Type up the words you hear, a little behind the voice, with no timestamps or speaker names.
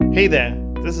Hey there,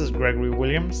 this is Gregory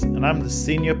Williams, and I'm the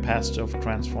senior pastor of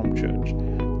Transform Church.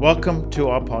 Welcome to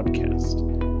our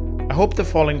podcast. I hope the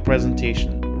following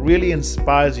presentation really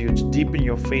inspires you to deepen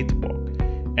your faith walk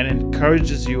and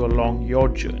encourages you along your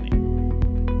journey.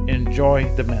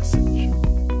 Enjoy the message.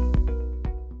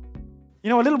 You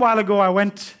know, a little while ago, I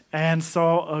went and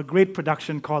saw a great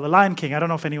production called The Lion King. I don't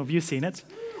know if any of you have seen it.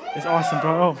 It's awesome,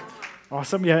 bro. Oh,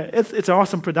 awesome. Yeah, it's an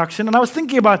awesome production. And I was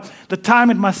thinking about the time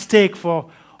it must take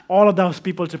for all of those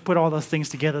people to put all those things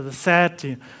together, the set,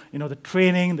 the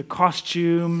training, the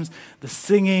costumes, the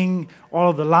singing,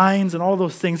 all of the lines and all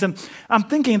those things. And I'm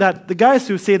thinking that the guys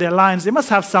who say their lines, they must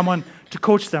have someone to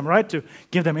coach them, right? To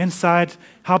give them insight,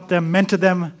 help them, mentor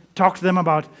them, talk to them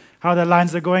about how their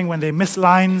lines are going when they miss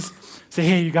lines. Say,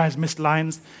 hey, you guys missed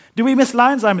lines. Do we miss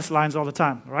lines? I miss lines all the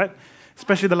time, right?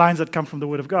 Especially the lines that come from the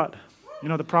Word of God.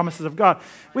 The promises of God.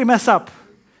 We mess up.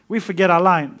 We forget our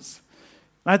lines.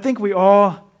 And I think we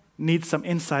all need some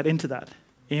insight into that.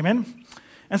 Amen?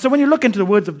 And so when you look into the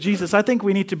words of Jesus, I think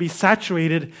we need to be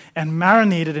saturated and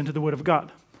marinated into the Word of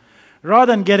God.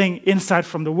 Rather than getting insight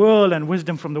from the world and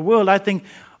wisdom from the world, I think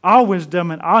our wisdom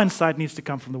and our insight needs to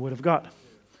come from the Word of God.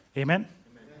 Amen?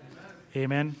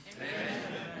 Amen. Amen.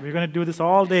 We're going to do this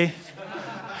all day.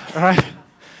 All right?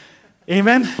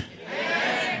 Amen?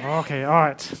 Amen. Okay, all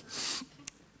right.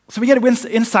 So we get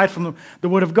insight from the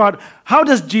Word of God. How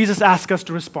does Jesus ask us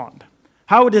to respond?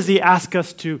 How does he ask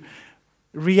us to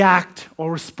react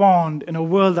or respond in a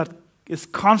world that is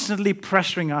constantly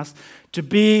pressuring us to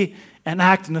be and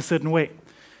act in a certain way?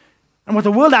 And what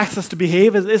the world asks us to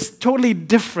behave is totally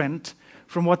different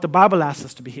from what the Bible asks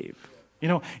us to behave.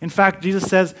 In fact, Jesus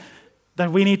says that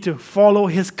we need to follow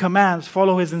his commands,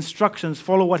 follow his instructions,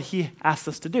 follow what he asks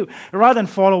us to do, rather than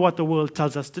follow what the world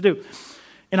tells us to do.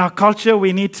 In our culture,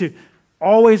 we need to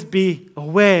always be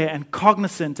aware and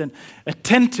cognizant and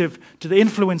attentive to the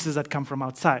influences that come from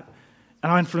outside.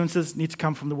 And our influences need to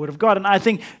come from the Word of God. And I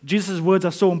think Jesus' words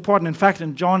are so important. In fact,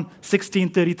 in John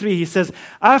 16:33, he says,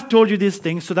 I have told you these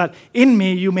things so that in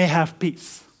me you may have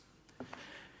peace.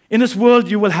 In this world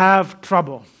you will have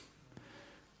trouble.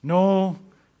 No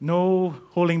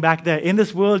holding back there. In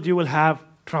this world you will have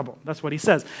trouble. That's what he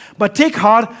says. But take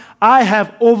heart, I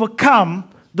have overcome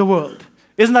the world.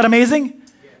 Isn't that amazing?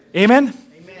 Yeah. Amen?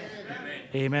 Amen?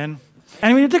 Amen.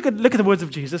 And when you take a look at the words of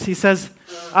Jesus, he says,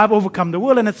 I've overcome the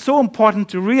world. And it's so important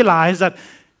to realize that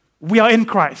we are in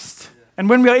Christ. And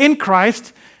when we are in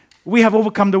Christ, we have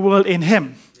overcome the world in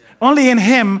him. Only in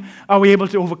him are we able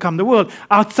to overcome the world.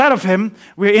 Outside of him,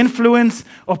 we're influenced,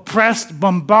 oppressed,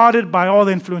 bombarded by all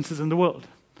the influences in the world.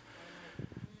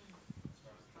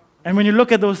 And when you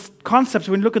look at those concepts,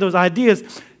 when you look at those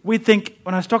ideas, we think,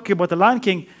 when I was talking about the Lion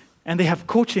King, and they have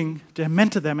coaching to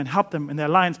mentor them and help them in their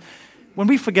lines, when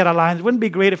we forget our lines, wouldn't it be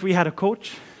great if we had a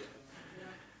coach?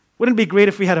 Wouldn't it be great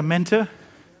if we had a mentor?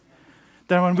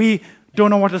 That when we don't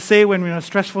know what to say, when we're in a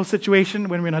stressful situation,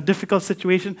 when we're in a difficult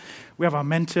situation, we have our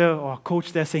mentor or a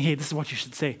coach there saying, hey, this is what you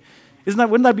should say.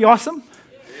 Wouldn't that be awesome?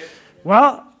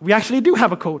 Well, we actually do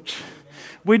have a coach.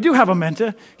 We do have a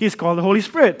mentor. He's called the Holy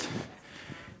Spirit.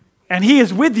 And he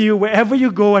is with you wherever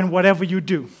you go and whatever you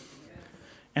do.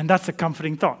 And that's a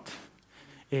comforting thought.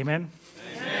 Amen?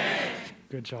 Amen.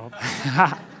 Good job.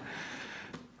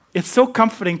 It's so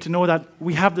comforting to know that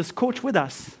we have this coach with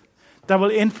us that will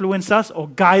influence us or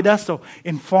guide us or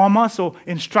inform us or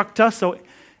instruct us or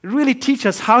really teach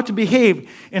us how to behave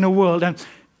in a world. And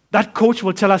that coach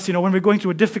will tell us, when we're going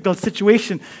through a difficult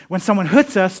situation, when someone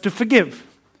hurts us, to forgive.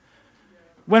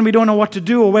 When we don't know what to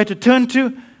do or where to turn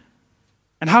to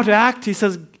and how to act, he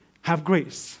says, have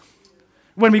grace.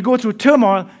 When we go through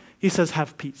turmoil, he says,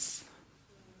 have peace.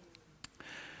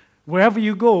 Wherever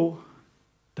you go,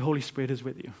 the Holy Spirit is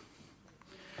with you.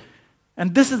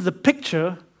 And this is the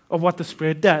picture of what the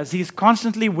Spirit does. He's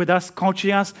constantly with us,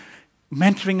 coaching us,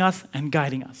 mentoring us, and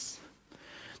guiding us.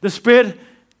 The Spirit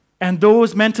and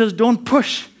those mentors don't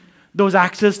push those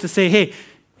actors to say, hey,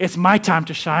 it's my time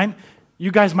to shine. You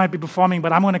guys might be performing,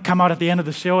 but I'm going to come out at the end of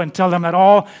the show and tell them that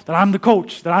I'm the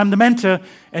coach, that I'm the mentor,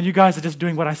 and you guys are just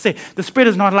doing what I say. The Spirit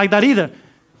is not like that either.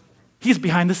 He's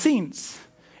behind the scenes.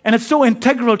 And it's so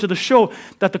integral to the show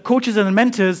that the coaches and the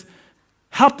mentors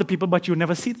help the people, but you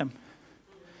never see them.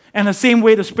 And the same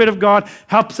way the Spirit of God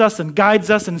helps us and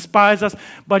guides us and inspires us,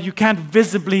 but you can't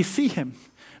visibly see him.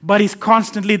 But he's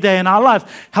constantly there in our lives,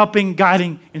 helping,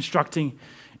 guiding, instructing,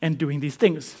 and doing these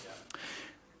things.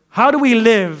 How do we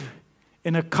live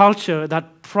in a culture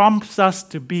that prompts us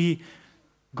to be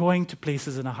going to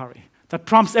places in a hurry, that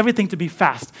prompts everything to be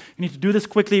fast? We need to do this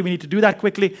quickly, we need to do that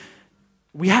quickly.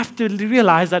 We have to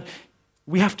realize that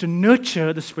we have to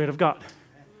nurture the Spirit of God.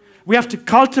 We have to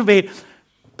cultivate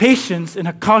patience in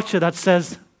a culture that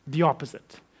says the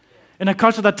opposite. In a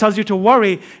culture that tells you to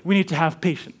worry, we need to have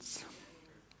patience.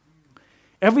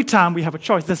 Every time we have a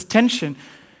choice, there's tension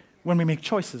when we make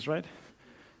choices, right?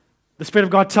 The Spirit of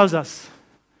God tells us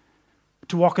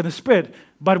to walk in the Spirit,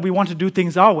 but we want to do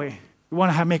things our way. We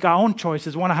want to make our own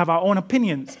choices. We want to have our own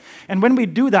opinions. And when we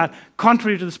do that,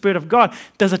 contrary to the Spirit of God,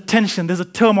 there's a tension, there's a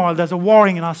turmoil, there's a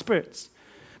warring in our spirits.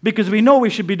 Because we know we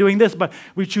should be doing this, but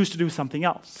we choose to do something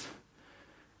else.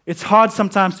 It's hard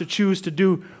sometimes to choose to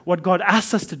do what God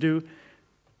asks us to do,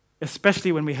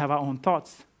 especially when we have our own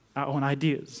thoughts, our own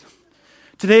ideas.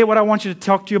 Today, what I want you to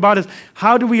talk to you about is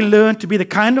how do we learn to be the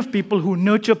kind of people who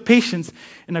nurture patience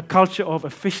in a culture of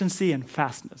efficiency and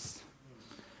fastness?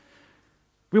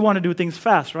 We want to do things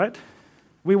fast, right?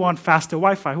 We want faster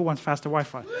Wi-Fi. Who wants faster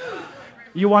Wi-Fi?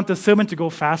 You want the sermon to go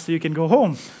fast so you can go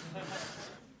home.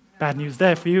 Bad news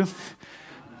there for you.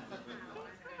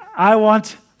 I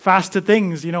want faster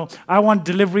things, I want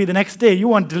delivery the next day. You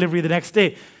want delivery the next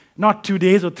day. Not 2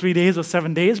 days or 3 days or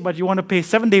 7 days, but you want to pay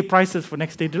 7-day prices for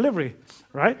next day delivery,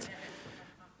 right?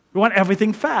 We want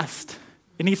everything fast.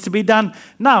 It needs to be done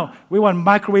now. We want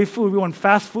microwave food. We want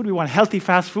fast food. We want healthy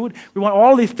fast food. We want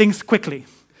all these things quickly.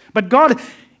 But God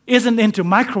isn't into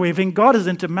microwaving. God is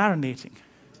into marinating.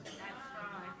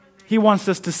 He wants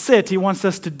us to sit. He wants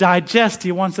us to digest.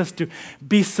 He wants us to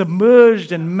be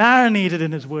submerged and marinated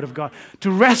in His Word of God,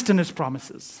 to rest in His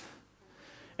promises.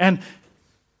 And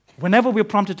whenever we're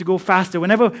prompted to go faster,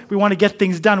 whenever we want to get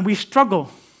things done, we struggle.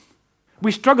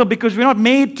 We struggle because we're not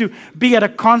made to be at a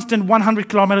constant 100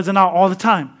 kilometers an hour all the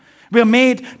time. We're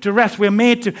made to rest. We're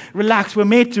made to relax. We're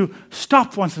made to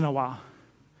stop once in a while.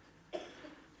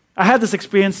 I had this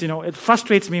experience, it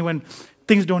frustrates me when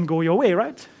things don't go your way,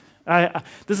 right?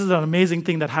 This is an amazing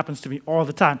thing that happens to me all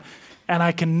the time, and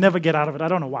I can never get out of it. I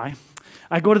don't know why.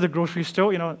 I go to the grocery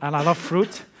store, and I love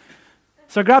fruit.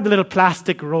 So I grab the little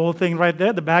plastic roll thing right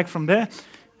there, the bag from there,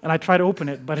 and I try to open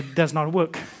it, but it does not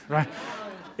work, right?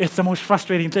 It's the most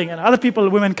frustrating thing. And other people,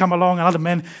 women come along, and other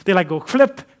men, they go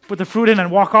flip, put the fruit in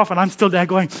and walk off, and I'm still there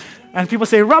going, and people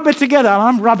say, rub it together, and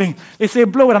I'm rubbing. They say,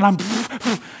 blow it, and I'm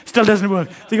still doesn't work.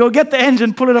 They go, get the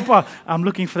engine, pull it apart. I'm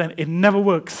looking for that. It never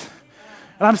works.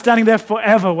 And I'm standing there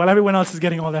forever while everyone else is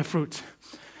getting all their fruit.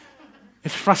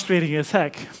 It's frustrating as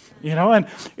heck, and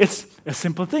it's a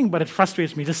simple thing, but it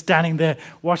frustrates me just standing there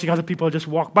watching other people just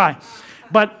walk by.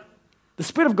 But the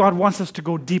Spirit of God wants us to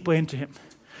go deeper into Him.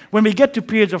 When we get to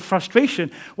periods of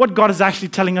frustration, what God is actually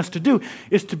telling us to do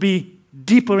is to be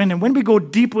deeper in Him. When we go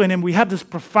deeper in Him, we have this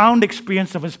profound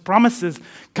experience of His promises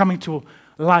coming to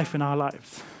life in our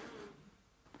lives.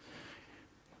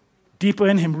 Deeper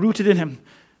in Him, rooted in Him.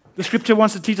 The Scripture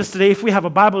wants to teach us today, if we have a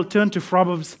Bible, turn to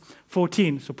Proverbs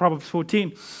 14. So Proverbs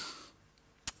 14.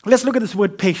 Let's look at this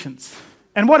word patience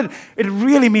and what it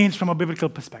really means from a biblical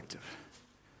perspective.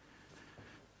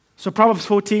 So Proverbs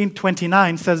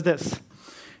 14:29 says this.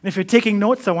 And if you're taking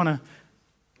notes, I want to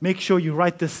make sure you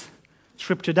write this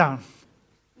scripture down.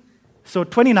 So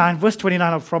verse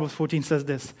 29 of Proverbs 14 says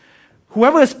this.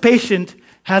 Whoever is patient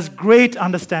has great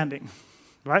understanding,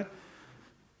 right?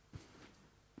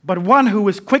 But one who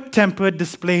is quick-tempered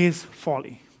displays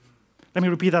folly. Let me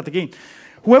repeat that again.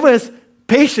 Whoever is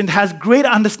patient has great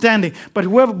understanding, but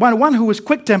one who is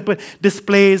quick-tempered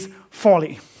displays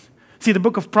folly. See, the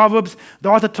book of Proverbs, the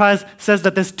author says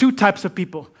that there's two types of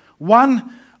people.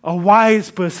 One, a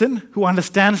wise person who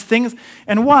understands things,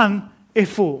 and one, a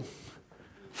fool.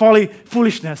 Folly,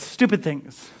 foolishness, stupid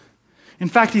things. In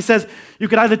fact, he says you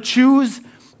could either choose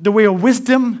the way of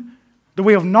wisdom, the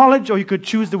way of knowledge, or you could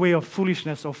choose the way of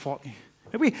foolishness or folly.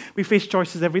 We face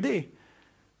choices every day.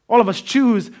 All of us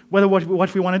choose what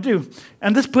we want to do.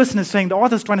 And this person is saying, the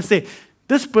author is trying to say,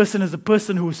 this person is a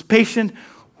person who is patient,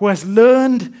 who has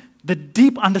learned the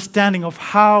deep understanding of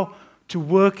how to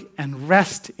work and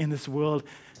rest in this world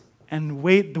and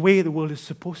the way the world is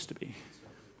supposed to be.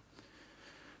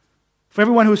 For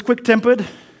everyone who is quick-tempered,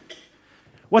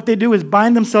 what they do is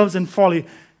bind themselves in folly,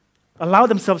 allow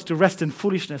themselves to rest in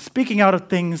foolishness, speaking out of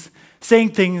things, saying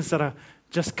things that are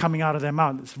just coming out of their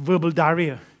mouth. It's verbal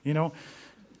diarrhea, It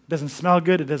doesn't smell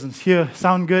good, it doesn't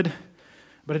sound good,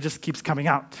 but it just keeps coming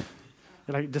out.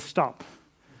 You're like, just stop.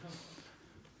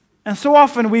 And so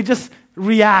often we just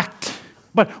react.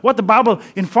 But what the Bible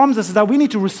informs us is that we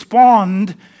need to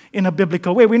respond in a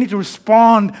biblical way. We need to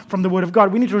respond from the Word of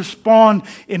God. We need to respond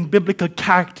in biblical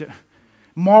character,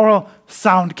 moral,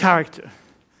 sound character,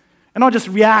 and not just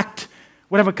react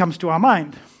whatever comes to our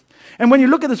mind. And when you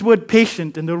look at this word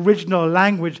patient in the original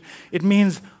language, it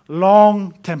means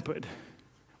long-tempered,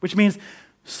 which means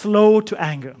slow to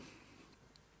anger.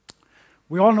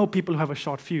 We all know people who have a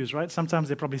short fuse, right? Sometimes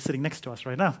they're probably sitting next to us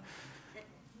right now.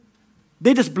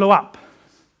 they just blow up.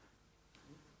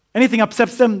 Anything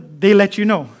upsets them, they let you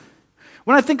know.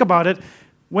 When I think about it,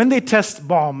 when they test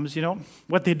bombs,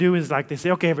 what they do is like they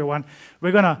say, okay, everyone,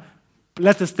 we're going to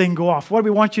let this thing go off. What we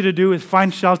want you to do is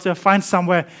find shelter, find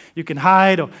somewhere you can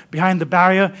hide or behind the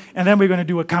barrier, and then we're going to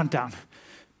do a countdown.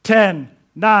 10,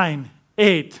 9,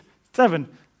 8,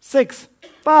 7, 6,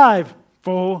 5,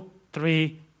 4,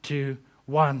 3, 2,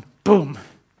 1, boom.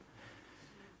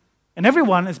 And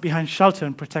everyone is behind shelter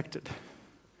and protected.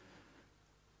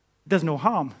 There's no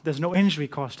harm. There's no injury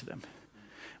caused to them.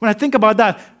 When I think about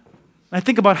that, I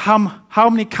think about how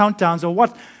many countdowns or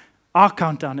what our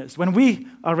countdown is. When we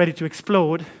are ready to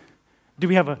explode, do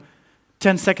we have a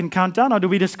 10-second countdown or do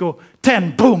we just go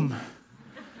 10, boom?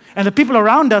 And the people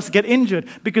around us get injured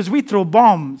because we throw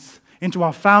bombs into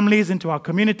our families, into our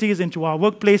communities, into our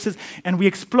workplaces, and we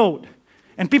explode.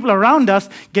 And people around us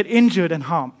get injured and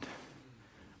harmed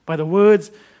by the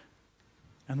words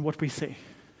and what we say.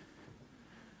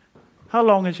 How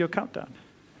long is your countdown?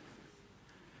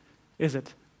 Is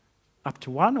it up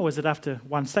to 1 or is it after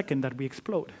 1 second that we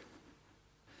explode?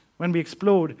 When we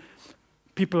explode,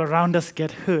 people around us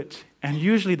get hurt. And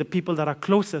usually the people that are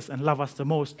closest and love us the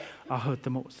most are hurt the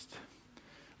most.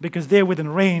 Because they're within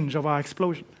range of our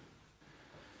explosion.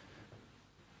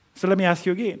 So let me ask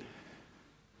you again.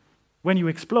 When you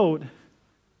explode,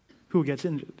 who gets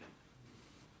injured?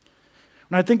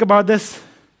 When I think about this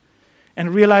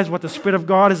and realize what the Spirit of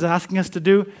God is asking us to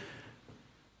do,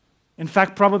 in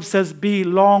fact, Proverbs says, be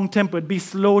long-tempered, be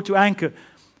slow to anger.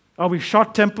 Are we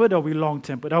short-tempered or are we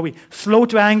long-tempered? Are we slow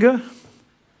to anger?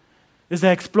 Is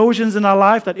there explosions in our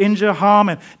life that injure, harm,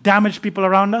 and damage people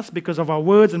around us because of our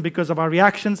words and because of our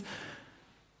reactions?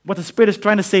 What the Spirit is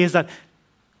trying to say is that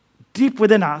deep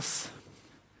within us,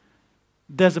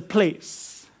 there's a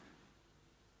place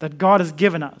that God has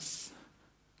given us,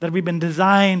 that we've been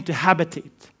designed to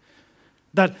habitate,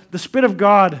 that the Spirit of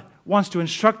God wants to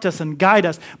instruct us and guide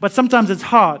us, but sometimes it's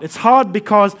hard. It's hard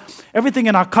because everything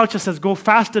in our culture says go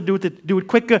faster, do it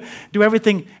quicker, do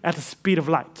everything at the speed of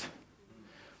light.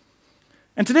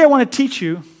 And today I want to teach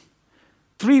you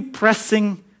 3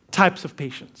 pressing types of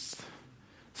patience.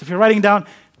 So if you're writing down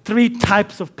 3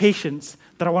 types of patience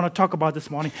that I want to talk about this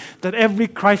morning, that every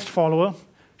Christ follower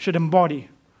should embody,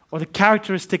 or the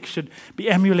characteristics should be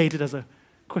emulated as a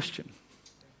Christian.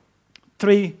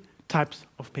 3 types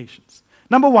of patience.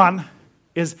 Number 1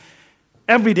 is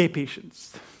everyday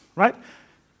patience, right?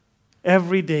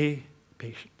 Everyday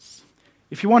patience.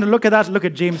 If you want to look at that, look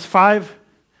at James 5.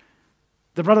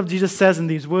 The brother of Jesus says in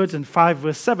these words in 5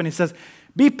 verse 7, he says,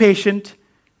 be patient,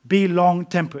 be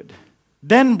long-tempered.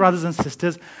 Then, brothers and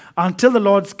sisters, until the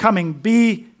Lord's coming,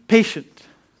 be patient.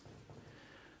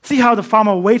 See how the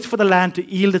farmer waits for the land to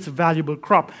yield its valuable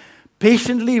crop,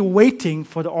 patiently waiting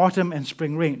for the autumn and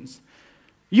spring rains.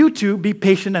 You too, be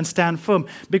patient and stand firm,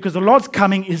 because the Lord's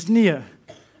coming is near.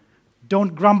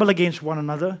 Don't grumble against one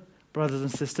another, brothers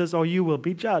and sisters, or you will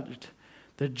be judged.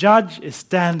 The judge is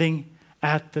standing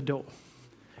at the door.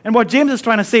 And what James is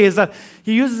trying to say is that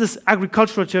he uses this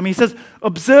agricultural term. He says,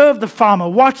 observe the farmer,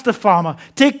 watch the farmer,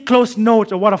 take close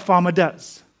note of what a farmer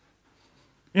does.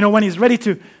 When he's ready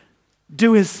to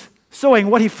do his sowing,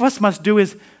 what he first must do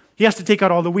is he has to take out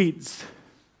all the weeds.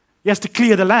 He has to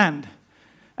clear the land.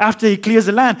 After he clears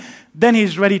the land, then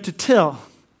he's ready to till,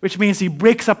 which means he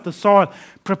breaks up the soil,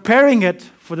 preparing it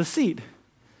for the seed.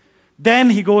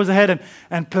 Then he goes ahead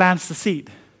and plants the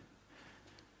seed.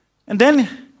 And then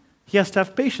he has to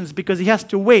have patience because he has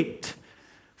to wait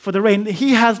for the rain.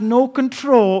 He has no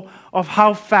control of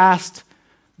how fast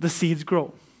the seeds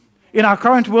grow. In our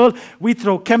current world, we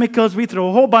throw chemicals, we throw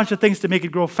a whole bunch of things to make it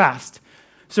grow fast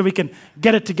so we can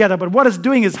get it together. But what it's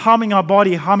doing is harming our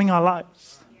body, harming our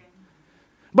lives.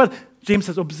 But James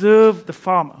says, observe the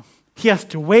farmer. He has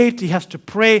to wait, he has to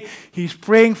pray. He's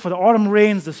praying for the autumn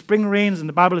rains, the spring rains. In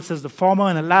the Bible it says the former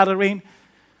and the latter rain.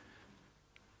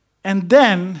 And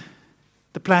then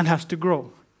the plant has to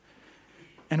grow.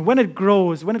 And when it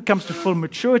grows, when it comes to full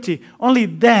maturity, only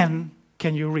then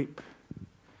can you reap.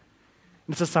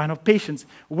 It's a sign of patience.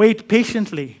 Wait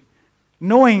patiently,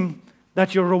 knowing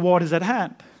that your reward is at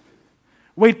hand.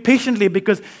 Wait patiently,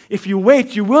 because if you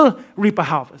wait, you will reap a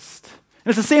harvest.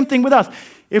 And it's the same thing with us.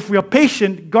 If we are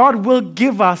patient, God will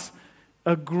give us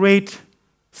a great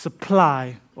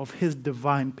supply of His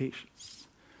divine patience.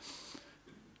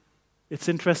 It's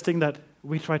interesting that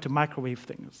we try to microwave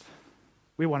things.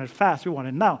 We want it fast, we want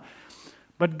it now.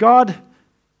 But God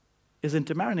is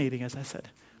into marinating, as I said.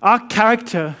 Our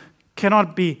character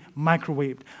cannot be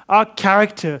microwaved. Our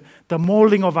character, the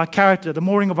molding of our character, the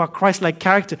molding of our Christ-like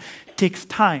character takes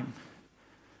time.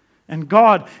 And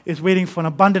God is waiting for an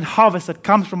abundant harvest that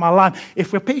comes from our life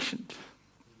if we're patient.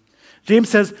 James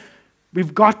says,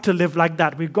 we've got to live like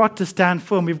that. We've got to stand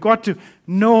firm. We've got to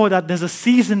know that there's a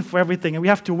season for everything, and we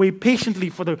have to wait patiently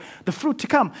for the fruit to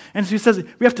come. And so he says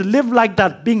we have to live like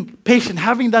that, being patient,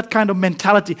 having that kind of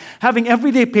mentality, having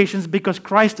everyday patience because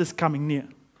Christ is coming near.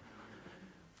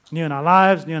 Near in our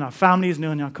lives, near in our families,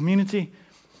 near in our community.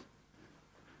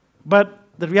 But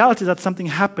the reality is that something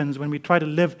happens when we try to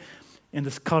live in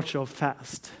this culture of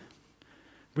fast.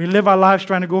 We live our lives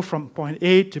trying to go from point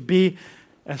A to B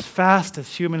as fast as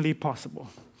humanly possible.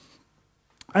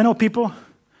 I know people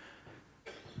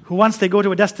who once they go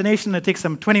to a destination, it takes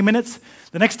them 20 minutes.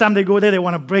 The next time they go there, they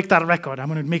want to break that record. I'm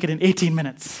going to make it in 18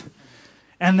 minutes.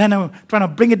 And then I'm trying to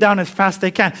bring it down as fast as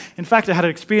they can. In fact, I had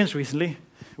an experience recently.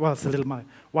 Well, it's a little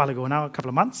while ago now, a couple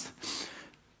of months.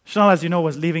 Chanel, as you know,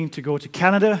 was leaving to go to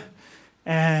Canada,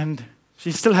 and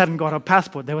she still hadn't got her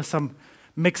passport. There was some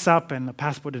mix-up, and the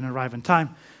passport didn't arrive in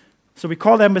time. So we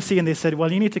called the embassy, and they said,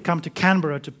 well, you need to come to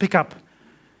Canberra to pick up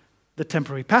the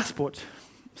temporary passport.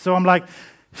 So I'm like,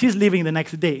 she's leaving the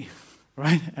next day,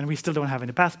 right? And we still don't have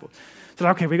any passport. So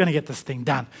okay, we're going to get this thing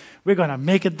done. We're going to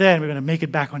make it there, and we're going to make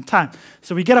it back on time.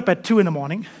 So we get up at 2 in the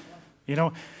morning,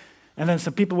 and then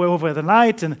some people were over the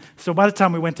night, and so by the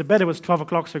time we went to bed, it was 12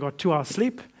 o'clock, so we got 2 hours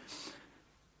sleep.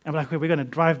 And we're like, we're going to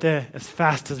drive there as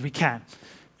fast as we can.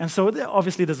 And so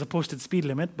obviously there's a posted speed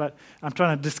limit, but I'm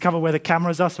trying to discover where the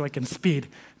cameras are so I can speed.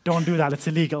 Don't do that, it's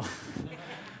illegal.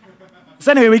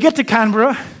 So anyway, we get to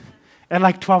Canberra at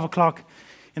like 12 o'clock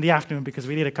in the afternoon because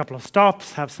we need a couple of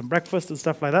stops, have some breakfast and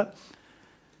stuff like that.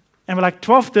 And we're like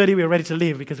 12:30, we're ready to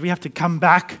leave because we have to come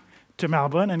back to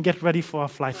Melbourne and get ready for our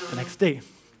flight the next day.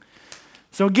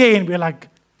 So again, we're like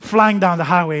flying down the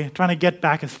highway, trying to get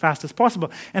back as fast as possible.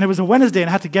 And it was a Wednesday, and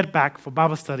I had to get back for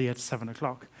Bible study at 7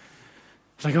 o'clock.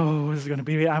 It's like, oh, this is going to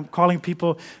be, I'm calling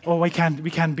people, oh, we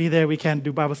can't be there, we can't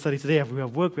do Bible study today, we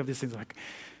have work, we have these things.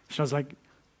 So I was like,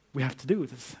 we have to do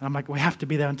this. And I'm like, we have to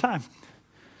be there on time.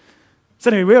 So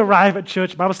anyway, we arrive at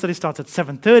church, Bible study starts at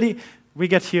 7:30, we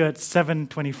get here at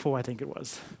 7:24, I think it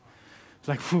was. It's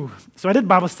like, whew. So I did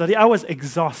Bible study, I was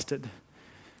exhausted.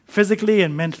 Physically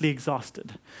and mentally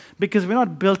exhausted. Because we're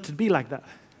not built to be like that.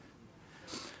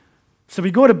 So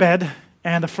we go to bed,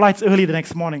 and the flight's early the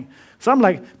next morning. So I'm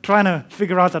like trying to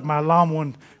figure out that my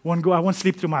alarm won't go. I won't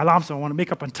sleep through my alarm, so I want to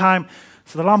make up on time.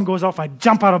 So the alarm goes off, I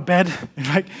jump out of bed,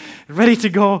 like ready to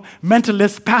go, mental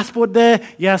list, passport there,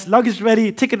 yes, luggage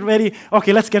ready, ticket ready.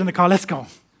 Okay, let's get in the car, let's go.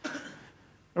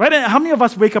 Right? How many of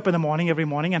us wake up in the morning, every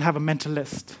morning, and have a mental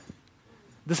list?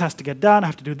 This has to get done, I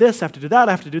have to do this, I have to do that,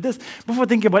 I have to do this. Before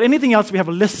thinking about anything else, we have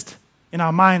a list in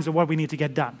our minds of what we need to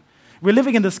get done. We're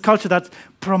living in this culture that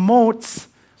promotes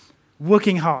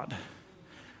working hard,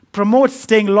 promotes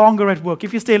staying longer at work.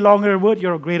 If you stay longer at work,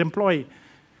 you're a great employee.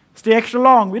 Stay extra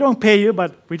long. We don't pay you,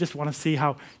 but we just want to see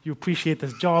how you appreciate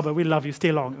this job, and we love you.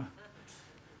 Stay longer.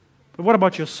 But what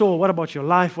about your soul? What about your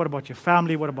life? What about your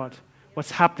family? What about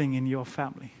what's happening in your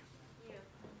family?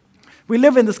 We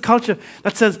live in this culture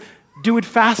that says, do it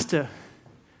faster.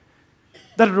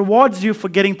 That rewards you for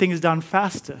getting things done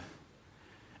faster.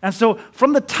 And so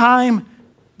from the time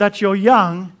that you're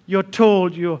young, you're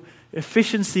told your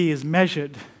efficiency is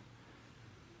measured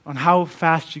on how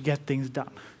fast you get things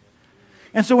done.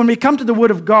 And so when we come to the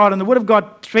Word of God, and the Word of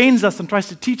God trains us and tries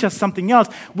to teach us something else,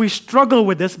 we struggle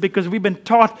with this because we've been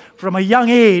taught from a young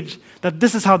age that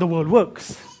this is how the world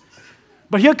works.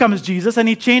 But here comes Jesus, and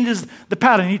He changes the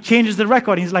pattern. He changes the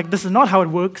record. He's like, this is not how it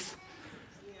works.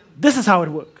 This is how it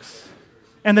works.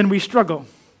 And then we struggle.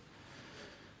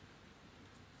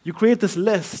 You create this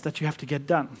list that you have to get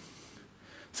done.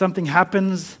 Something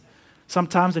happens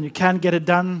sometimes and you can't get it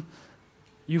done.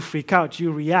 You freak out,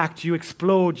 you react, you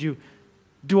explode, you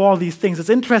do all these things.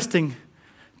 It's interesting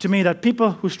to me that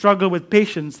people who struggle with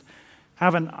patience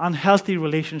have an unhealthy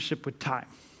relationship with time.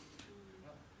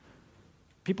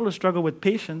 People who struggle with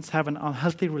patience have an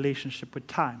unhealthy relationship with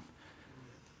time.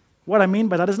 What I mean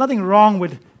by that, there's nothing wrong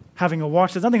with having a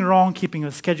watch. There's nothing wrong keeping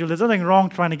a schedule. There's nothing wrong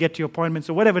trying to get to your appointments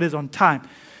or whatever it is on time.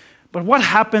 But what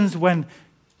happens when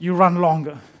you run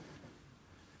longer?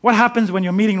 What happens when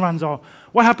your meeting runs off?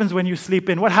 What happens when you sleep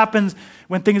in? What happens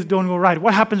when things don't go right?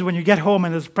 What happens when you get home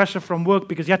and there's pressure from work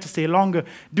because you have to stay longer?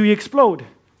 Do you explode?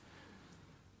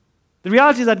 The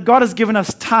reality is that God has given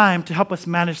us time to help us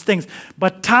manage things,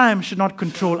 but time should not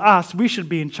control us. We should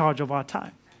be in charge of our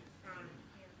time.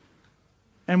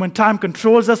 And when time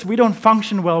controls us, we don't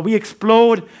function well. We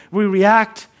explode, we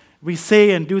react, we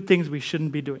say and do things we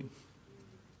shouldn't be doing.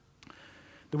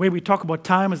 The way we talk about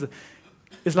time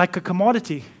is like a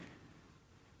commodity.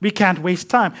 We can't waste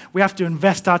time. We have to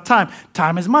invest our time.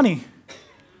 Time is money.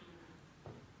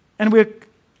 And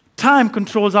time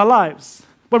controls our lives.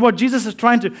 But what Jesus is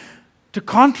trying to to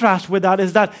contrast with that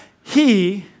is that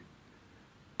He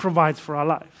provides for our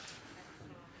life.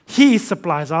 He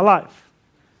supplies our life.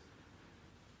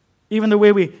 Even the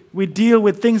way we deal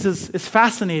with things is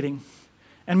fascinating.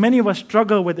 And many of us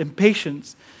struggle with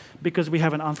impatience because we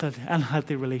have an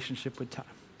unhealthy relationship with time.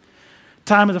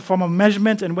 Time is a form of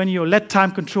measurement, and when you let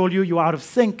time control you, you're out of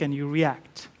sync and you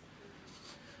react.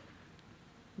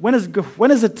 When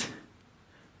is it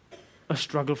a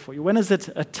struggle for you? When is it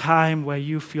a time where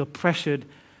you feel pressured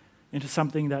into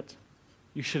something that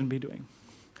you shouldn't be doing?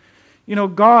 You know,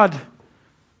 God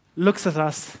looks at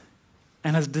us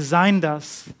and has designed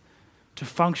us to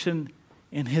function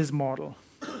in His model.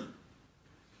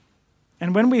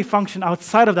 And when we function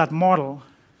outside of that model,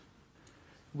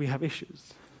 we have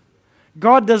issues.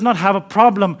 God does not have a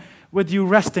problem with you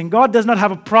resting. God does not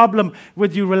have a problem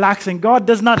with you relaxing. God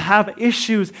does not have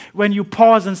issues when you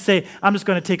pause and say, I'm just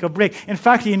going to take a break. In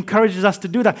fact, He encourages us to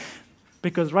do that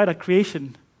because right at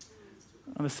creation,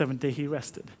 on the seventh day, He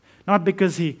rested. Not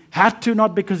because He had to,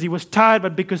 not because He was tired,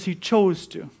 but because He chose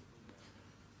to.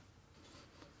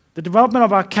 The development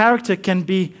of our character can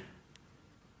be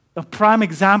a prime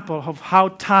example of how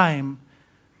time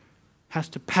has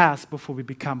to pass before we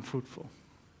become fruitful.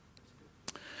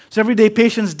 So everyday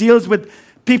patience deals with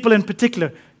people in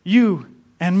particular, you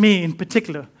and me in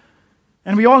particular.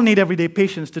 And we all need everyday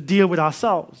patience to deal with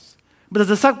ourselves. But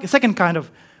there's a second kind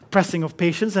of pressing of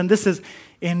patience, and this is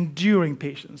enduring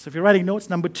patience. If you're writing notes,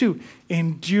 number 2,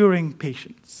 enduring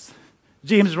patience.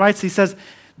 James writes, he says,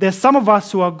 there's some of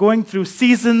us who are going through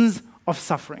seasons of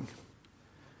suffering.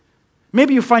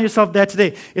 Maybe you find yourself there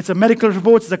today. It's a medical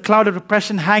report, it's a cloud of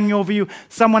depression hanging over you.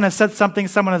 Someone has said something,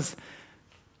 someone has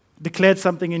declared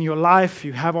something in your life.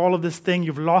 You have all of this thing,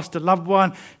 you've lost a loved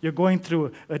one, you're going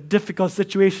through a difficult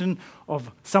situation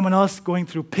of someone else going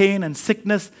through pain and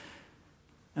sickness.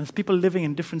 And there's people living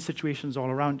in different situations all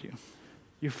around you.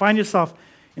 You find yourself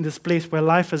in this place where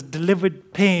life has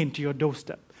delivered pain to your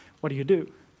doorstep. What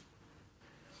do?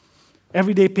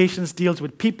 Everyday patience deals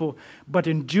with people, but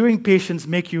enduring patience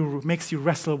makes you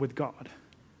wrestle with God.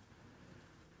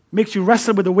 Makes you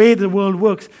wrestle with the way the world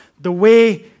works, the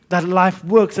way that life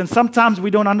works. And sometimes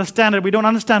we don't understand it. We don't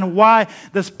understand why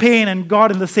there's pain and God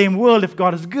in the same world if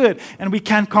God is good. And we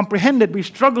can't comprehend it. We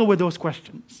struggle with those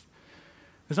questions.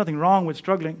 There's nothing wrong with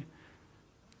struggling.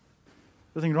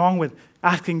 There's nothing wrong with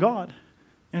asking God.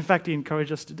 In fact, He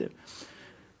encouraged us to do.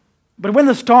 But when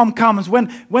the storm comes, when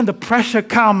the pressure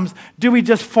comes, do we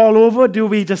just fall over? Do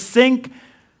we just sink?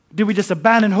 Do we just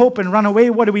abandon hope and run away?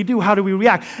 What do we do? How do we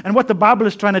react? And what the Bible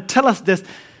is trying to tell us this,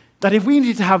 that if we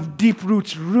need to have deep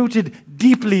roots rooted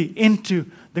deeply into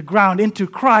the ground, into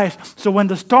Christ, so when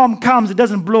the storm comes, it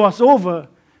doesn't blow us over.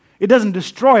 It doesn't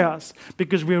destroy us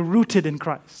because we're rooted in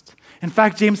Christ. In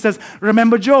fact, James says,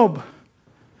 remember Job.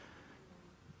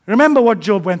 Remember what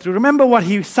Job went through. Remember what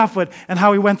he suffered and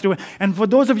how he went through it. And for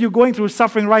those of you going through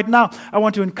suffering right now, I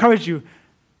want to encourage you.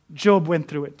 Job went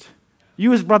through it.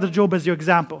 Use Brother Job as your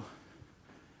example.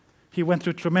 He went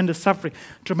through tremendous suffering,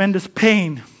 tremendous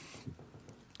pain.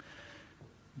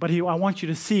 But I want you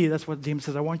to see, that's what James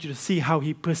says, I want you to see how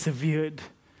he persevered.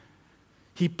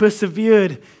 He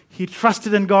persevered. He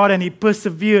trusted in God and he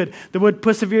persevered. The word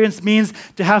perseverance means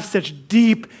to have such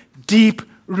deep, deep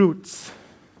roots.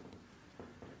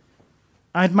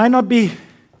 And you might not be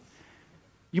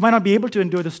able to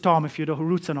endure the storm if your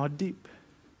roots are not deep.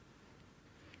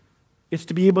 It's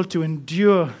to be able to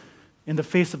endure in the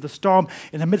face of the storm,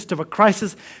 in the midst of a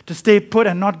crisis, to stay put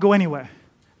and not go anywhere.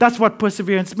 That's what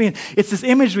perseverance means. It's this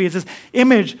imagery, it's this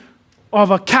image of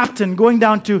a captain going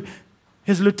down to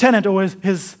his lieutenant or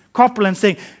his corporal and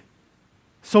saying,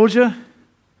 soldier,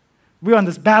 we're on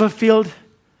this battlefield.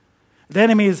 The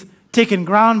enemy is taking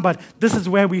ground, but this is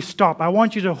where we stop. I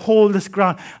want you to hold this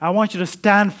ground. I want you to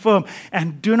stand firm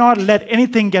and do not let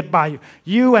anything get by you.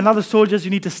 You and other soldiers,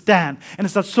 you need to stand. And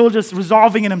it's that soldier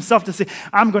resolving in himself to say,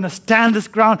 I'm going to stand this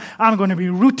ground. I'm going to be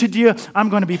rooted here. I'm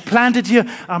going to be planted here.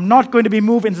 I'm not going to be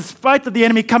moved in spite of the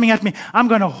enemy coming at me. I'm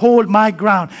going to hold my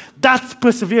ground. That's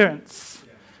perseverance.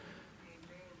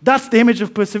 That's the image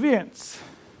of perseverance.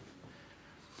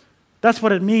 That's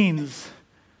what it means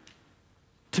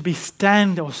to be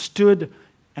stand or stood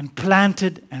and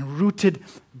planted and rooted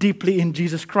deeply in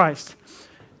Jesus Christ.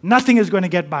 Nothing is going to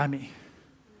get by me.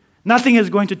 Nothing is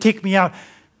going to take me out.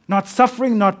 Not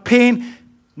suffering, not pain.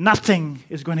 Nothing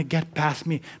is going to get past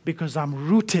me because I'm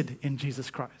rooted in Jesus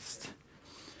Christ.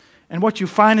 And what you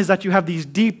find is that you have these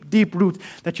deep, deep roots,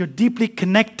 that you're deeply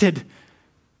connected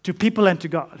to people and to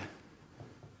God.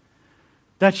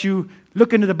 That you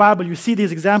look into the Bible, you see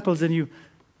these examples, and you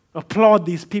applaud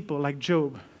these people like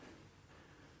Job.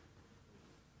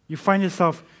 You find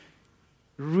yourself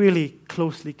really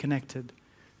closely connected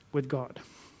with God.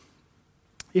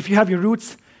 If you have your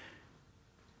roots,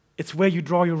 it's where you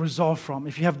draw your resolve from.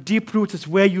 If you have deep roots, it's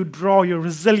where you draw your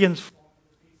resilience from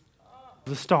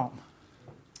the storm.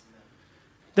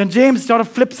 Then James sort of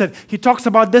flips it. He talks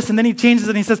about this and then he changes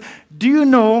it and he says, do you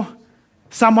know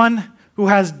someone who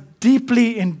has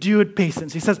deeply endured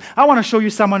patience? He says, I want to show you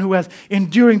someone who has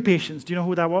enduring patience. Do you know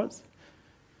who that was?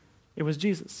 It was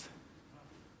Jesus.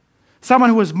 Someone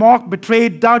who was mocked,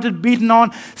 betrayed, doubted, beaten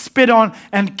on, spit on,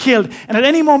 and killed. And at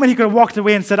any moment he could have walked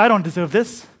away and said, I don't deserve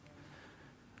this.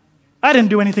 I didn't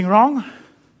do anything wrong.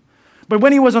 But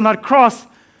when he was on that cross,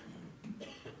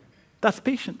 that's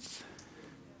patience.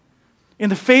 In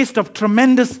the face of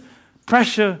tremendous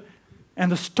pressure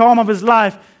and the storm of his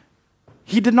life,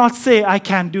 he did not say, I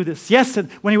can't do this. Yes,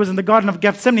 when he was in the Garden of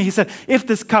Gethsemane, he said, if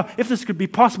this could be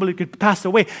possible, it could pass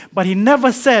away. But he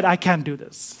never said, I can't do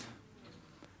this.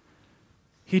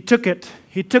 He took it.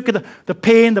 He took it, the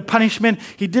pain, the punishment.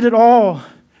 He did it all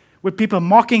with people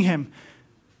mocking him.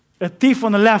 A thief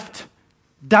on the left,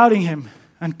 doubting him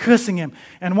and cursing him.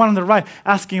 And one on the right,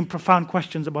 asking him profound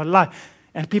questions about life.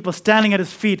 And people standing at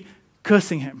his feet,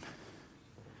 cursing him.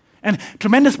 And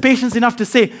tremendous patience enough to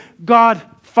say, God,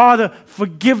 Father,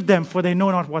 forgive them, for they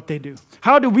know not what they do.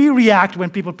 How do we react when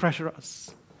people pressure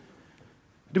us?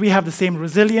 Do we have the same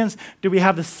resilience? Do we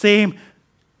have the same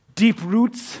deep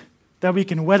roots that we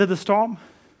can weather the storm?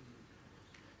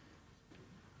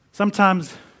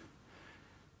 Sometimes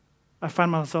I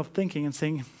find myself thinking and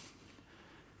saying,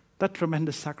 that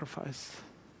tremendous sacrifice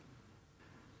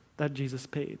that Jesus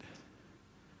paid.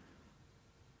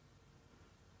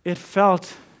 He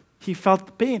felt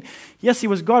the pain. Yes, he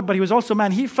was God, but he was also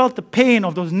man. He felt the pain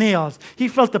of those nails. He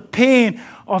felt the pain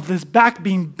of his back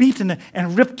being beaten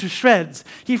and ripped to shreds.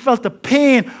 He felt the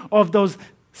pain of those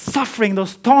suffering,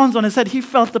 those thorns on his head. He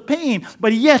felt the pain,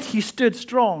 but yet he stood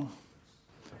strong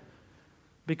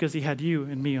because he had you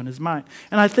and me on his mind.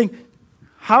 And I think,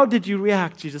 how did you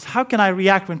react, Jesus? How can I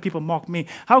react when people mock me?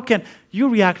 How can you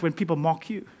react when people mock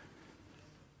you?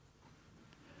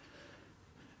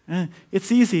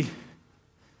 It's easy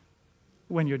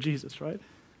when you're Jesus, right?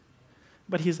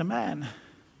 But he's a man.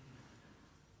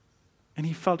 And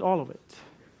he felt all of it.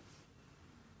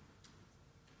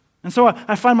 And so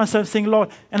I find myself saying, Lord,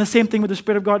 and the same thing with the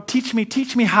Spirit of God, teach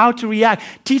me how to react.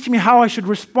 Teach me how I should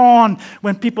respond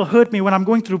when people hurt me, when I'm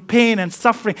going through pain and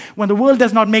suffering, when the world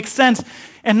does not make sense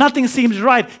and nothing seems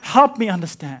right. Help me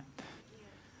understand.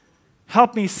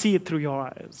 Help me see it through your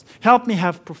eyes. Help me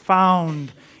have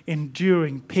profound,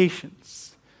 enduring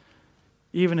patience,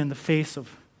 even in the face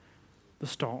of the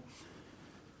storm.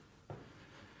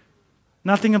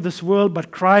 Nothing of this world but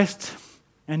Christ,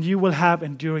 and you will have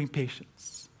enduring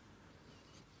patience.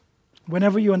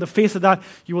 Whenever you're in the face of that,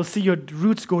 you will see your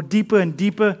roots go deeper and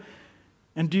deeper.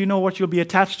 And do you know what you'll be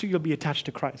attached to? You'll be attached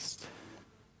to Christ.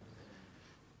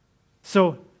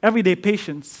 So, everyday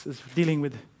patience is dealing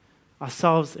with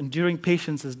ourselves. Enduring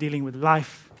patience is dealing with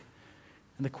life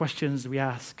and the questions we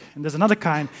ask. And there's another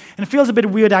kind, and it feels a bit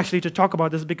weird actually to talk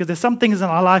about this because there's some things in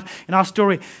our life, in our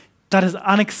story, that is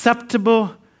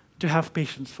unacceptable to have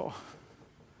patience for.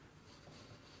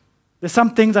 There's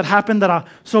some things that happen that are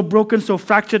so broken, so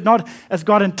fractured, not as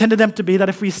God intended them to be, that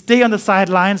if we stay on the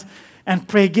sidelines and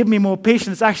pray, give me more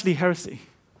patience, it's actually heresy.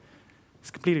 It's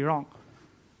completely wrong.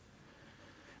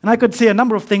 And I could say a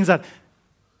number of things that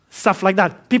stuff like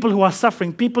that. People who are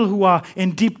suffering, people who are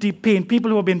in deep, deep pain, people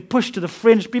who have been pushed to the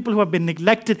fringe, people who have been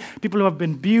neglected, people who have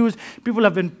been abused, people who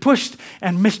have been pushed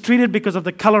and mistreated because of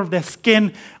the color of their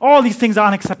skin. All these things are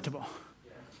unacceptable.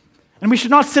 And we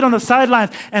should not sit on the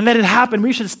sidelines and let it happen.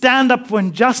 We should stand up for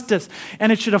injustice,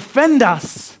 and it should offend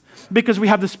us because we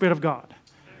have the Spirit of God.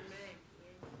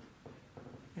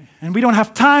 And we don't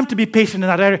have time to be patient in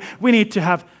that area. We need to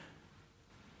have,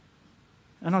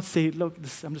 and not say, look,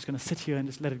 I'm just going to sit here and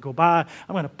just let it go by.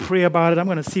 I'm going to pray about it. I'm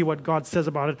going to see what God says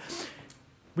about it.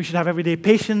 We should have everyday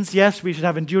patience, yes. We should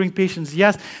have enduring patience,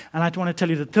 yes. And I want to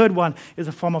tell you the third one is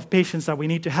a form of patience that we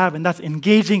need to have, and that's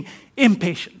engaging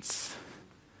impatience.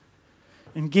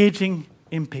 Engaging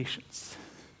impatience.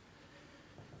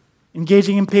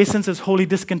 Engaging impatience is holy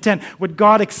discontent. Would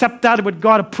God accept that? Would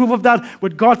God approve of that?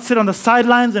 Would God sit on the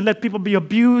sidelines and let people be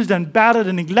abused and battered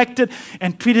and neglected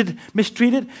and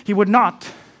mistreated? He would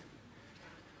not.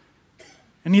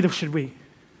 And neither should we.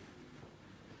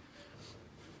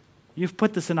 You've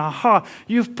put this in our heart.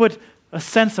 You've put a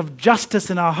sense of justice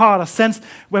in our heart, a sense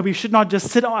where we should not just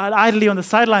sit idly on the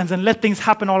sidelines and let things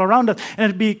happen all around us.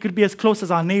 And it could be as close as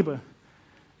our neighbor.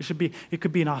 It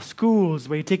could be in our schools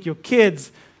where you take your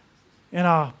kids, in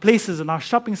our places, in our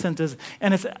shopping centers,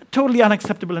 and it's totally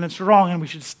unacceptable and it's wrong, and we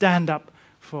should stand up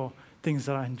for things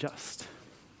that are unjust?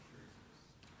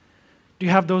 Do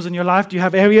you have those in your life? Do you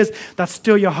have areas that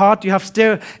stir your heart? Do you have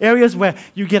areas where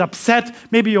you get upset?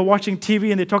 Maybe you're watching TV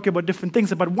and they're talking about different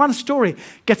things, but one story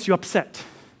gets you upset.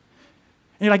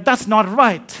 And you're like, that's not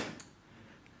right.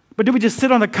 But do we just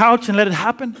sit on the couch and let it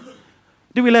happen?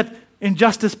 Do we let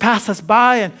injustice pass us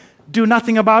by and do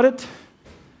nothing about it?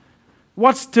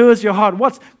 What stirs your heart?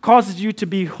 What causes you to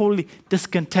be wholly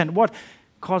discontent? What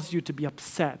causes you to be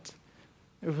upset?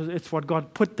 It's what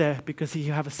God put there because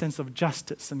you have a sense of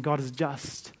justice, and God is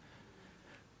just.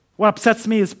 What upsets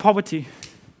me is poverty.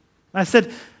 I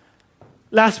said,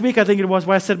 last week I think it was,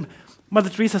 where I said, Mother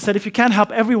Teresa said, if you can't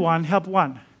help everyone, help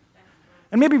one.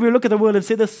 And maybe we look at the world and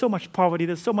say, there's so much poverty,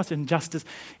 there's so much injustice,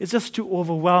 it's just too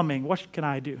overwhelming. What can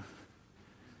I do?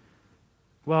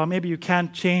 Well, maybe you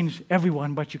can't change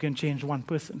everyone, but you can change one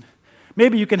person.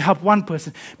 Maybe you can help one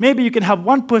person. Maybe you can help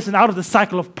one person out of the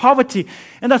cycle of poverty.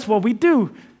 And that's what we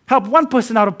do. Help one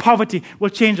person out of poverty will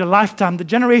change a lifetime. The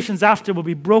generations after will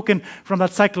be broken from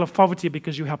that cycle of poverty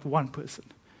because you help one person.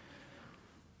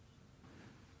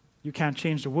 You can't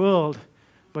change the world,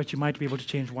 but you might be able to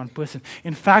change one person.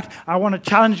 In fact, I want to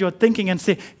challenge your thinking and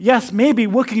say, yes, maybe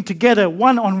working together,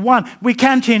 one-on-one, we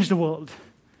can change the world.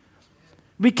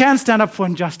 We can stand up for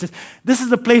injustice. This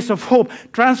is a place of hope.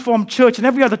 Transformed Church and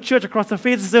every other church across the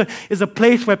faith is a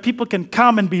place where people can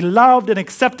come and be loved and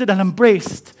accepted and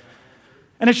embraced.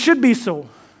 And it should be so.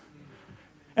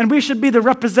 And we should be the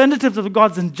representatives of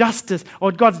God's injustice,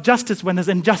 or God's justice when there's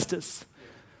injustice.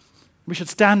 We should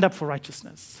stand up for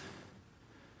righteousness.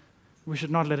 We should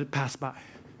not let it pass by.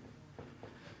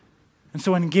 And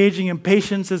so engaging in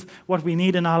patience is what we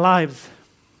need in our lives.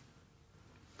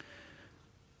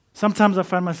 Sometimes I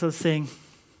find myself saying,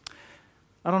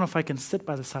 I don't know if I can sit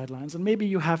by the sidelines, and maybe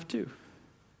you have too.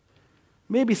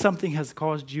 Maybe something has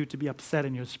caused you to be upset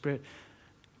in your spirit,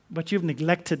 but you've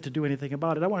neglected to do anything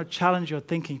about it. I want to challenge your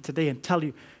thinking today and tell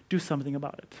you, do something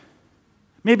about it.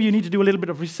 Maybe you need to do a little bit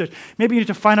of research. Maybe you need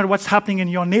to find out what's happening in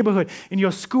your neighborhood, in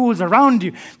your schools around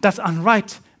you, that's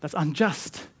unright, that's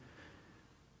unjust,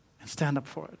 and stand up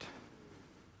for it.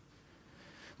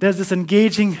 There's this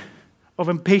engaging of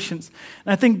impatience.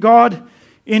 And I think God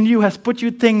in you has put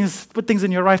things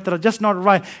in your life that are just not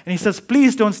right. And he says,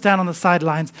 please don't stand on the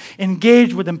sidelines.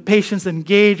 Engage with impatience,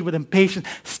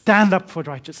 stand up for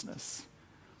righteousness.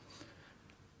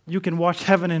 You can watch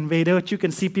heaven invade earth. You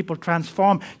can see people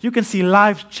transform. You can see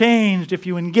lives changed if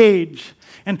you engage.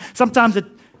 And sometimes it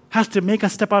has to make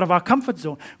us step out of our comfort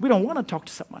zone. We don't want to talk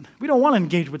to someone. We don't want to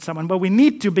engage with someone, but we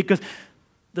need to because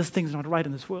this thing's not right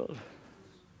in this world.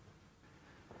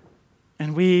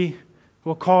 And we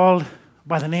who are called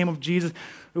by the name of Jesus,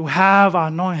 who have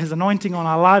his anointing on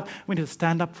our life, we need to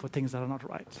stand up for things that are not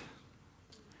right.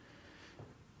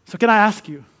 So can I ask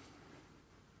you,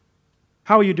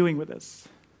 how are you doing with this?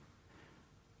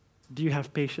 Do you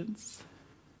have patience?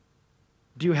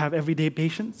 Do you have everyday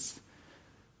patience?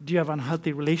 Do you have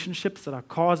unhealthy relationships that are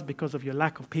caused because of your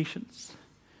lack of patience?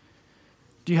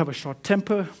 Do you have a short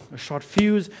temper, a short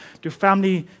fuse? Do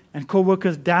family and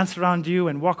co-workers dance around you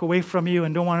and walk away from you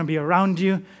and don't want to be around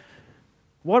you?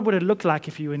 What would it look like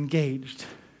if you engaged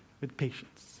with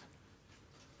patience?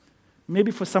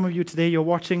 Maybe for some of you today, you're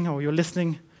watching or you're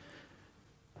listening,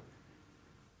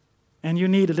 and you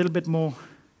need a little bit more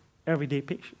everyday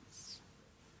patience.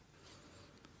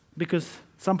 Because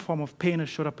some form of pain has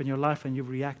showed up in your life and you've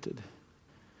reacted.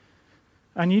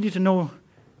 I need you to know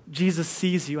Jesus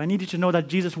sees you. I need you to know that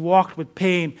Jesus walked with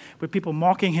pain, with people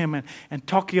mocking him and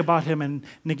talking about him and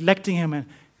neglecting him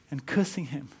and cursing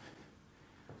him.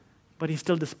 But he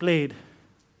still displayed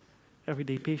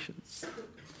everyday patience.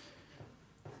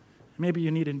 Maybe you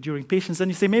need enduring patience.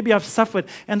 And you say, maybe I've suffered.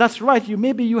 And that's right,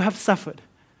 maybe you have suffered.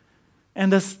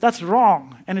 And that's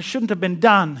wrong. And it shouldn't have been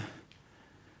done.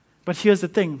 But here's the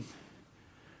thing.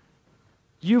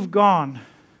 You've gone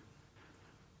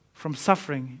from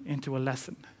suffering into a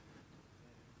lesson.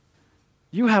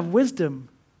 You have wisdom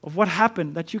of what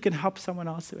happened that you can help someone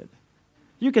else with.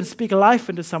 You can speak life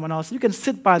into someone else. You can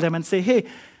sit by them and say, hey,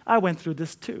 I went through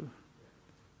this too.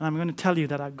 And I'm going to tell you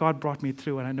that God brought me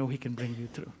through and I know he can bring you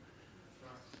through.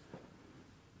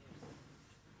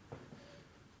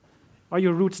 Are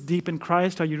your roots deep in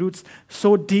Christ? Are your roots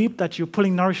so deep that you're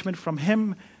pulling nourishment from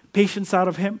him, patience out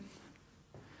of him?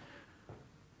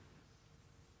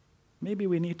 Maybe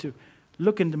we need to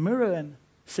look in the mirror and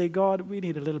say, God, we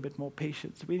need a little bit more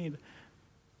patience. We need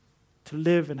to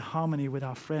live in harmony with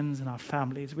our friends and our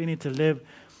families. We need to live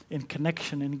in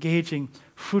connection, engaging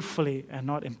fruitfully and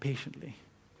not impatiently.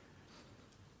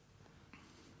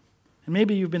 And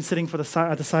maybe you've been sitting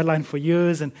at the sideline for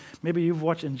years, and maybe you've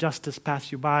watched injustice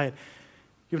pass you by.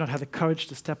 You've not had the courage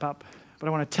to step up. But I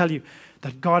want to tell you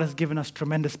that God has given us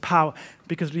tremendous power,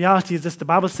 because reality is this. The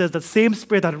Bible says that same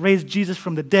Spirit that raised Jesus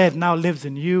from the dead now lives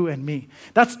in you and me.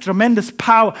 That's tremendous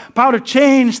power. Power to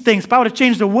change things, power to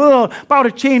change the world, power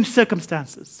to change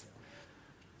circumstances.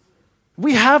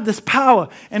 We have this power,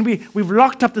 and we've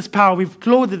locked up this power. We've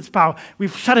clothed this power.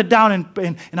 We've shut it down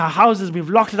in our houses. We've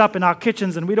locked it up in our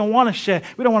kitchens, and we don't want to share.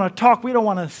 We don't want to talk. We don't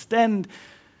want to stand.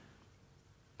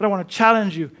 But I want to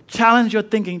challenge you. Challenge your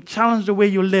thinking. Challenge the way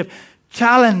you live.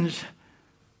 Challenge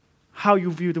how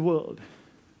you view the world.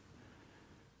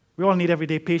 We all need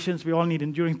everyday patience. We all need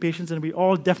enduring patience, and we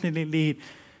all definitely need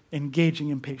engaging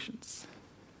in patience.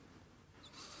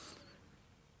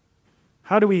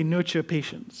 How do we nurture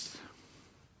patience?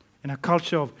 In a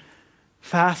culture of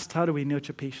fast, how do we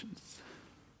nurture patience?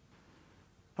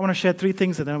 I want to share 3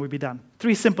 things and then we'll be done.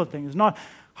 3 simple things, not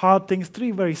hard things, 3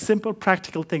 very simple,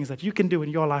 practical things that you can do in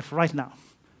your life right now.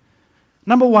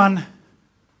 Number 1,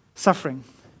 suffering.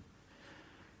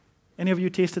 Any of you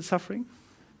tasted suffering?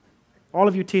 All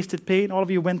of you tasted pain? All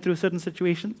of you went through certain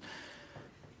situations?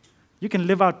 You can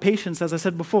live out patience, as I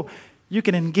said before. You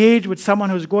can engage with someone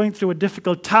who's going through a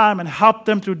difficult time and help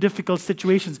them through difficult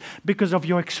situations because of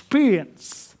your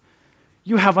experience.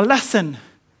 You have a lesson.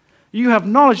 You have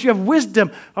knowledge. You have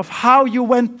wisdom of how you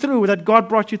went through, that God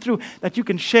brought you through, that you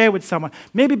can share with someone.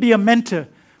 Maybe be a mentor.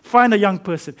 Find a young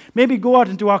person. Maybe go out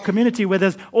into our community where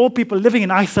there's old people living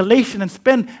in isolation and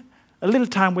spend a little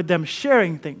time with them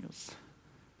sharing things.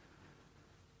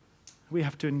 We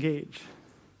have to engage.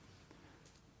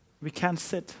 We can't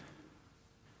sit.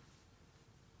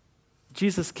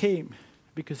 Jesus came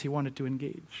because he wanted to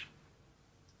engage.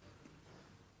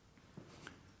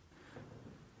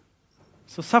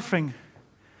 So suffering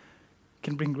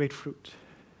can bring great fruit.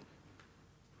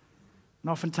 And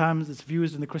oftentimes it's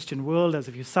viewed in the Christian world as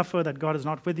if you suffer, that God is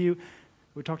not with you.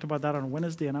 We talked about that on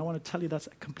Wednesday, and I want to tell you that's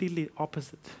completely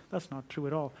opposite. That's not true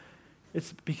at all.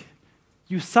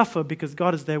 You suffer because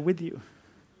God is there with you.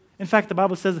 In fact, the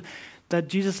Bible says that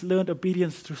Jesus learned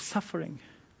obedience through suffering.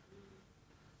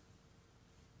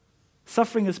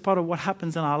 Suffering is part of what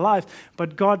happens in our life,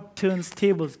 but God turns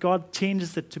tables. God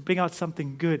changes it to bring out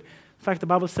something good. In fact, the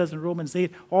Bible says in Romans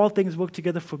 8, all things work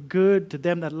together for good to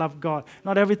them that love God.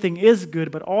 Not everything is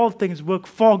good, but all things work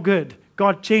for good.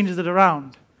 God changes it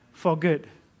around for good.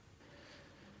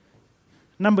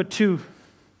 Number 2,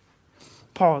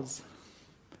 pause.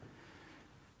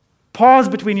 Pause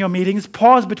between your meetings.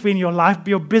 Pause between your life,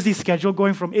 your busy schedule,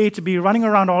 going from A to B, running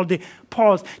around all day.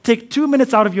 Pause. Take 2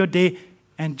 minutes out of your day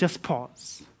and just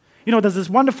pause. You know, there's this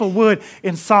wonderful word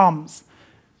in Psalms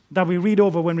that we read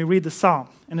over when we read the Psalm,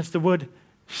 and it's the word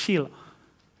Selah.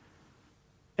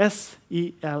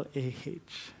 S-E-L-A-H.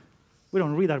 We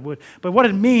don't read that word. But what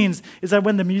it means is that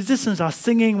when the musicians are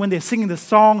singing, when they're singing the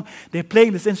song, they're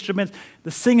playing this instrument,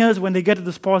 the singers, when they get to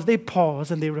this pause, they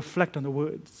pause and they reflect on the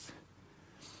words.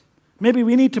 Maybe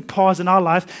we need to pause in our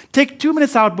life. Take 2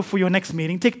 minutes out before your next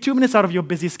meeting. Take 2 minutes out of your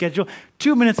busy schedule.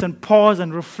 2 minutes and pause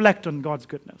and reflect on God's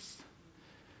goodness.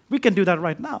 We can do that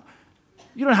right now.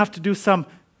 You don't have to do some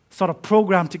sort of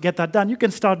program to get that done. You can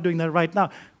start doing that right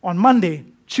now. On Monday,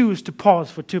 choose to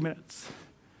pause for 2 minutes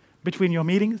between your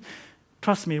meetings.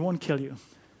 Trust me, it won't kill you.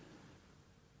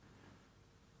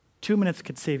 2 minutes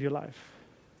could save your life.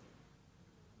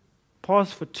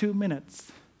 Pause for 2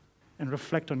 minutes and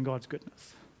reflect on God's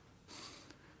goodness.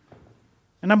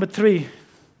 And number 3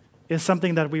 is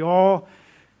something that we all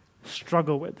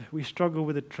struggle with. We struggle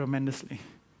with it tremendously.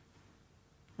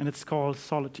 And it's called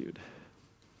solitude.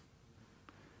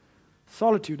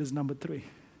 Solitude is number 3.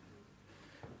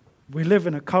 We live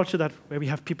in a culture where we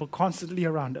have people constantly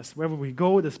around us. Wherever we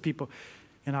go, there's people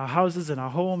in our houses, in our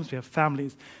homes, we have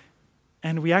families.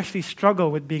 And we actually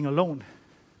struggle with being alone.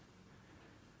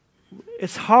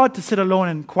 It's hard to sit alone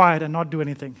and quiet and not do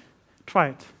anything. Try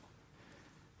it.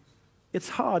 It's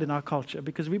hard in our culture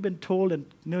because we've been told and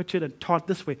nurtured and taught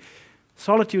this way.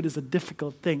 Solitude is a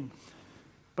difficult thing.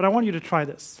 But I want you to try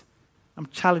this. I'm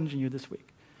challenging you this week.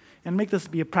 And make this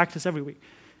be a practice every week.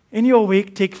 In your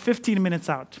week, take 15 minutes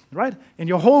out, right? In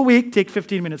your whole week, take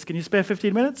 15 minutes. Can you spare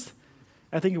 15 minutes?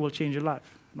 I think it will change your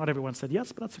life. Not everyone said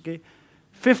yes, but that's okay.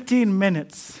 15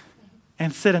 minutes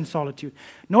and sit in solitude.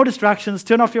 No distractions.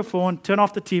 Turn off your phone. Turn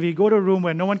off the TV. Go to a room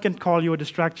where no one can call you or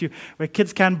distract you, where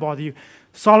kids can't bother you.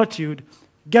 Solitude.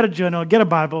 Get a journal. Get a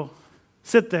Bible.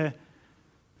 Sit there.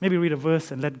 Maybe read a verse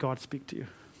and let God speak to you.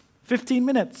 15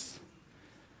 minutes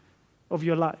of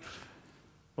your life,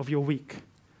 of your week.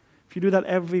 If you do that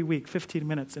every week, 15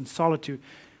 minutes in solitude,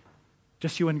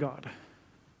 just you and God,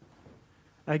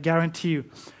 I guarantee you,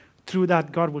 through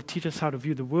that, God will teach us how to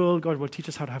view the world. God will teach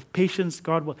us how to have patience.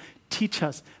 God will teach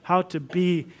us how to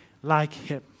be like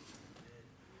Him.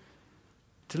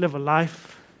 To live a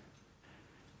life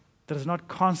that is not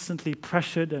constantly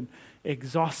pressured and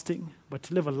exhausting, but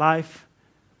to live a life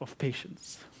of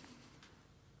patience.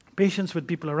 Patience with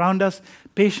people around us,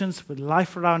 patience with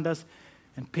life around us,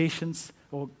 and patience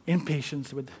or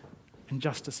impatience with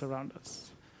injustice around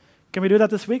us. Can we do that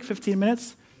this week? 15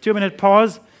 minutes, 2-minute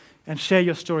pause, and share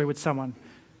your story with someone.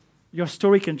 Your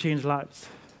story can change lives.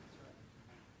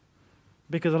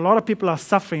 Because a lot of people are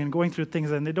suffering and going through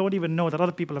things and they don't even know that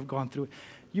other people have gone through it.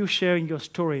 You sharing your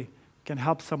story can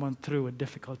help someone through a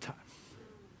difficult time.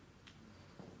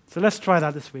 So let's try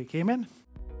that this week. Amen?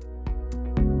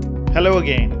 Hello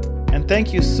again, and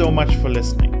thank you so much for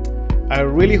listening. I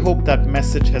really hope that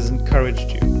message has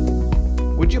encouraged you.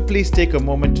 Would you please take a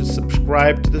moment to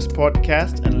subscribe to this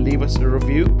podcast and leave us a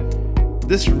review?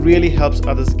 This really helps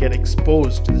others get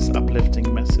exposed to this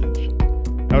uplifting message.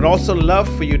 I would also love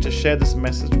for you to share this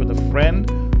message with a friend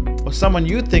or someone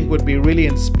you think would be really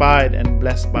inspired and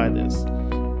blessed by this.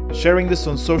 Sharing this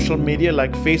on social media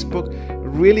like Facebook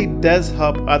really does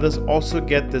help others also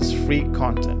get this free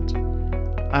content.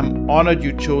 I'm honored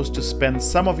you chose to spend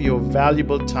some of your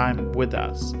valuable time with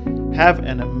us. Have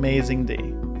an amazing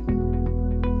day.